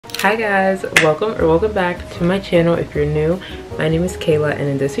Hi guys, welcome back to my channel. If you're new, my name is Kayla, and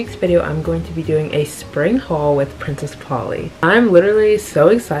in this week's video I'm going to be doing a spring haul with Princess Polly. I'm literally so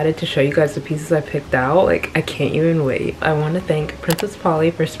excited to show you guys the pieces I picked out. Like, I can't even wait. I want to thank Princess Polly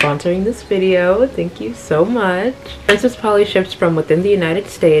for sponsoring this video. Thank you so much. Princess Polly ships from within the United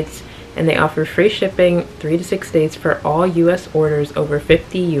States, and they offer free shipping 3 to 6 days for all US orders over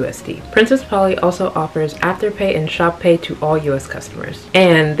 50 USD. Princess Polly also offers AfterPay and ShopPay to all US customers.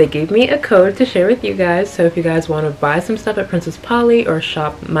 And they gave me a code to share with you guys, so if you guys want to buy some stuff at Princess Polly or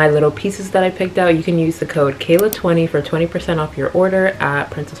shop my little pieces that I picked out, you can use the code Kayla20 for 20% off your order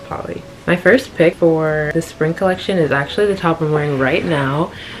at Princess Polly. My first pick for the spring collection is actually the top I'm wearing right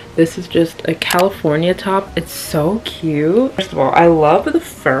now. This is just a California top. It's so cute. First of all, I love the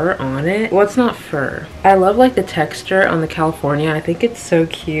fur on it. Well, it's not fur. I love like the texture on the California. I think it's so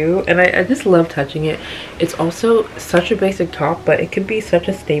cute, and I just love touching it. It's also such a basic top, but it could be such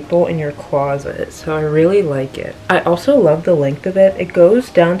a staple in your closet, so I really like it. I also love the length of it. It goes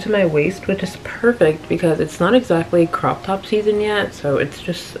down to my waist, which is perfect because it's not exactly crop top season yet, so it's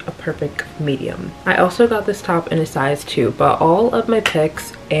just a perfect medium. I also got this top in a size 2, but all of my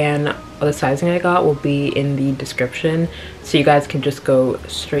picks and the sizing I got will be in the description, so you guys can just go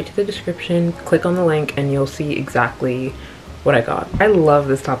straight to the description, click on the link, and you'll see exactly what I got. I love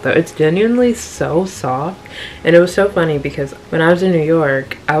this top though. It's genuinely so soft, and it was so funny because when I was in New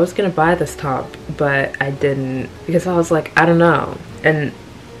York I was gonna buy this top, but I didn't because I was like, I don't know, and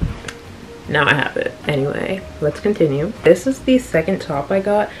now I have it. Anyway, let's continue. This is the second top I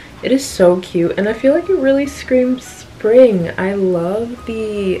got. It is so cute, and I feel like it really screams spring. I love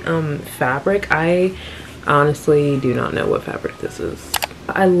the fabric. I honestly do not know what fabric this is.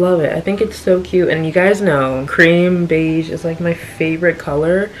 I love it. I think it's so cute, and you guys know cream beige is like my favorite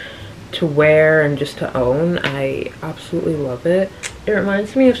color to wear and just to own. I absolutely love it. It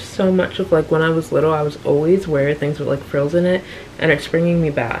reminds me of so much of like when I was little. I was always wearing things with like frills in it, and it's bringing me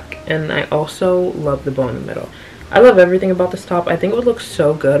back. And I also love the bow in the middle. I love everything about this top. I think it would look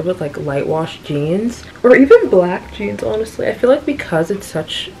so good with like light wash jeans or even black jeans, honestly. I feel like because it's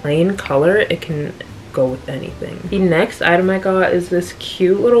such plain color, it can go with anything. The next item I got is this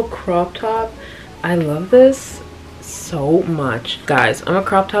cute little crop top. I love this so much. Guys, I'm a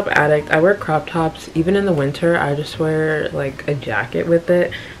crop top addict. I wear crop tops even in the winter. I just wear like a jacket with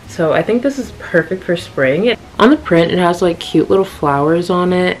it. So I think this is perfect for spring. On the print, it has like cute little flowers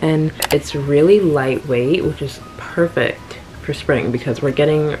on it, and it's really lightweight, which is perfect for spring because we're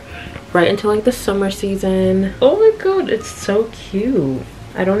getting right into like the summer season. Oh my god, it's so cute.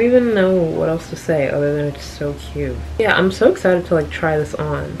 I don't even know what else to say other than it's so cute. Yeah, I'm so excited to like try this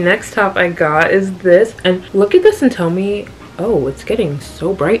on. Next top I got is this, and look at this and tell me, oh, it's getting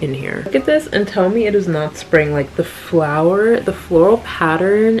so bright in here. Look at this and tell me it is not spring. Like the floral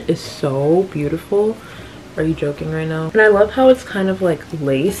pattern is so beautiful. Are you joking right now? And I love how it's kind of like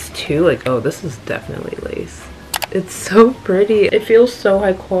lace too. Like, oh, this is definitely lace. It's so pretty. It feels so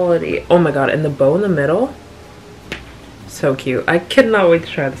high quality. Oh my god, and the bow in the middle, so cute. I cannot wait to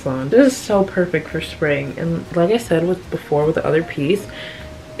try this on. This is so perfect for spring, and like I said before with the other piece,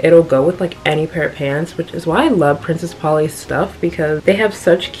 it'll go with like any pair of pants, which is why I love Princess Polly's stuff, because they have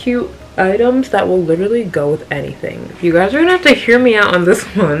such cute items that will literally go with anything. You guys are gonna have to hear me out on this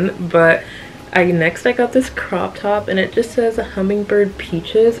one, but next I got this crop top, and it just says hummingbird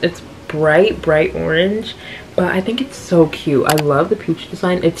peaches. It's bright orange, but I think it's so cute. I love the peach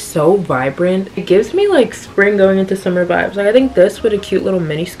design. It's so vibrant. It gives me like spring going into summer vibes. Like, I think this with a cute little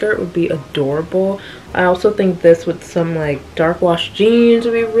mini skirt would be adorable. I also think this with some like dark wash jeans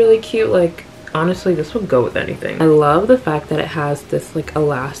would be really cute. Like, honestly, this would go with anything. I love the fact that it has this like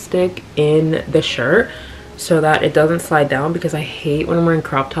elastic in the shirt so that it doesn't slide down, because I hate when I'm wearing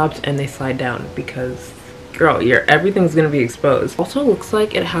crop tops and they slide down because girl, everything's gonna be exposed. Also looks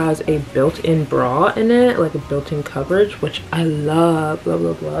like it has a built-in bra in it, like a built-in coverage, which I love,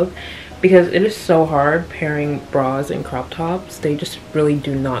 because it is so hard pairing bras and crop tops. They just really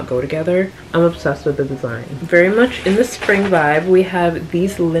do not go together. I'm obsessed with the design. Very much in the spring vibe, we have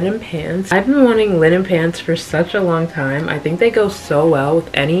these linen pants. I've been wanting linen pants for such a long time. I think they go so well with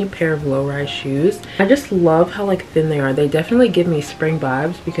any pair of low-rise shoes. I just love how like thin they are. They definitely give me spring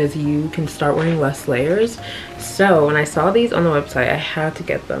vibes because you can start wearing less layers. So when I saw these on the website, I had to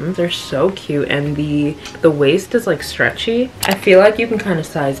get them. They're so cute, and the waist is like stretchy. I feel like you can kind of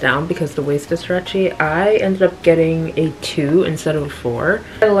size down because the waist is stretchy. I ended up getting a 2 instead of a 4.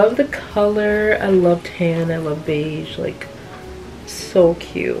 I love the color. I love tan. I love beige. Like, so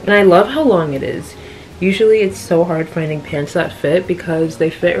cute. And I love how long it is. Usually it's so hard finding pants that fit because they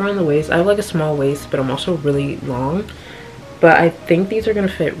fit around the waist. I have like a small waist, but I'm also really long. but I think these are gonna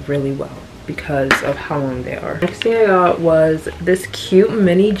fit really well because of how long they are. Next thing I got was this cute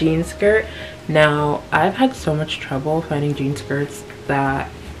mini jean skirt. Now, I've had so much trouble finding jean skirts that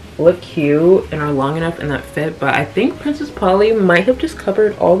look cute and are long enough and that fit, but I think Princess Polly might have just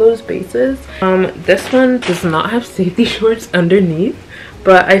covered all those bases. This one does not have safety shorts underneath,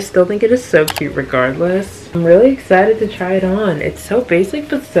 but I still think it is so cute regardless. I'm really excited to try it on. It's so basic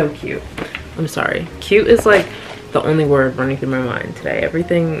but so cute. I'm sorry, cute is like the only word running through my mind today.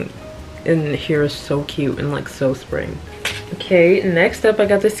 Everything in here is so cute and like so spring. Okay, next up I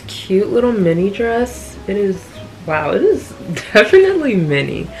got this cute little mini dress. It is, wow, it is definitely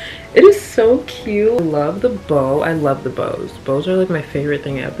mini. It is so cute. I love the bow. I love the bows. Bows are like my favorite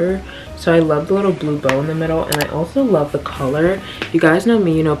thing ever. So I love the little blue bow in the middle, and I also love the color. You guys know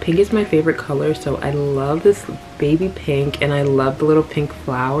me, you know, pink is my favorite color, so I love this baby pink, and I love the little pink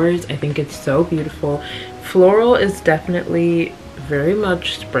flowers. I think it's so beautiful. Floral is definitely very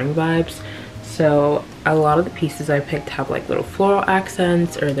much spring vibes, so a lot of the pieces I picked have like little floral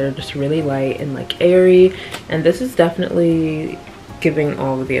accents, or they're just really light and like airy, and this is definitely giving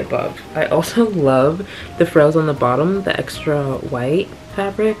all of the above. I also love the frills on the bottom, the extra white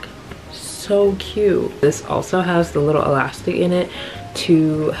fabric. So cute. This also has the little elastic in it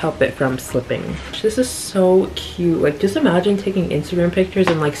to help it from slipping. This is so cute. Like, just imagine taking Instagram pictures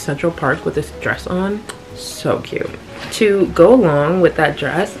in like Central Park with this dress on. So cute. To go along with that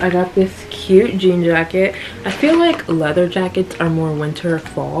dress, I got this cute jean jacket. I feel like leather jackets are more winter or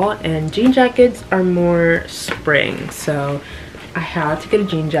fall, and jean jackets are more spring, so I had to get a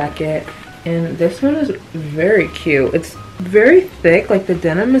jean jacket, and this one is very cute. It's very thick, like the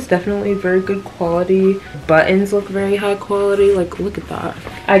denim is definitely very good quality. Buttons look very high quality, like look at that.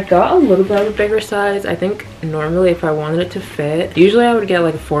 I got a little bit of a bigger size. I think normally if I wanted it to fit, usually I would get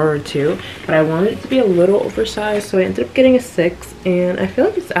like a 4 or 2, but I wanted it to be a little oversized, so I ended up getting a 6, and I feel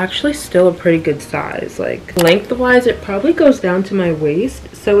like it's actually still a pretty good size. Like lengthwise, it probably goes down to my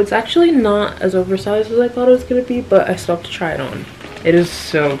waist, so it's actually not as oversized as I thought it was gonna be, but I still have to try it on. It is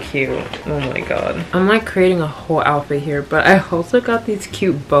so cute. Oh my god. I'm like creating a whole outfit here, but I also got these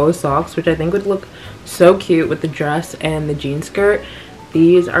cute bow socks, which I think would look so cute with the dress and the jean skirt.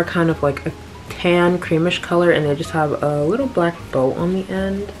 These are kind of like a tan creamish color, and they just have a little black bow on the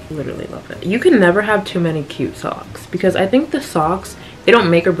end. Literally love it. You can never have too many cute socks, because I think the socks, they don't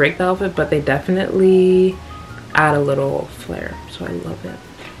make or break the outfit, but they definitely add a little flair, so I love it.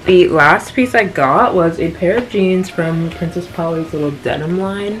 The last piece I got was a pair of jeans from Princess Polly's little denim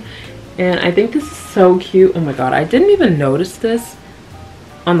line, and I think this is so cute. Oh my god, I didn't even notice this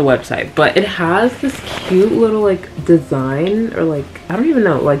on the website, but it has this cute little like design, or like I don't even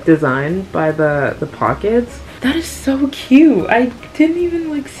know, like design by the pockets. That is so cute. I didn't even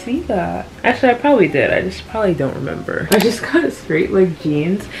like see that. Actually, I probably did. I just probably don't remember. I just got straight like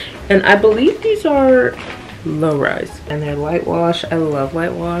jeans, and I believe these are low rise, and they're light wash. I love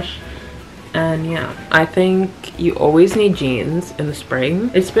light wash. And yeah, I think you always need jeans in the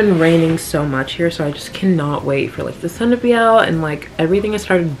spring. It's been raining so much here, so I just cannot wait for like the sun to be out, and like everything has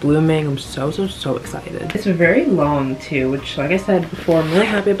started blooming. I'm so excited. It's very long too, which like I said before, I'm really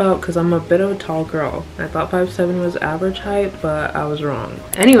happy about, because I'm a bit of a tall girl. I thought 5'7" was average height, but I was wrong.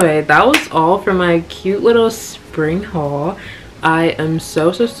 Anyway, that was all for my cute little spring haul. I am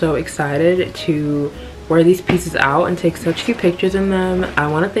so excited to wear these pieces out and take such cute pictures in them. I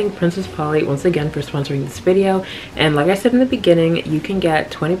want to thank Princess Polly once again for sponsoring this video, and like I said in the beginning, you can get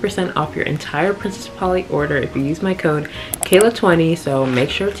 20% off your entire Princess Polly order if you use my code Kayla20, so make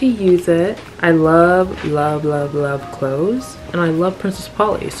sure to use it. I love clothes, and I love Princess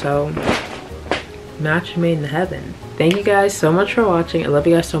Polly, so match made in heaven. Thank you guys so much for watching. I love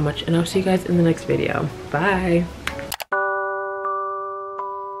you guys so much, and I'll see you guys in the next video. Bye.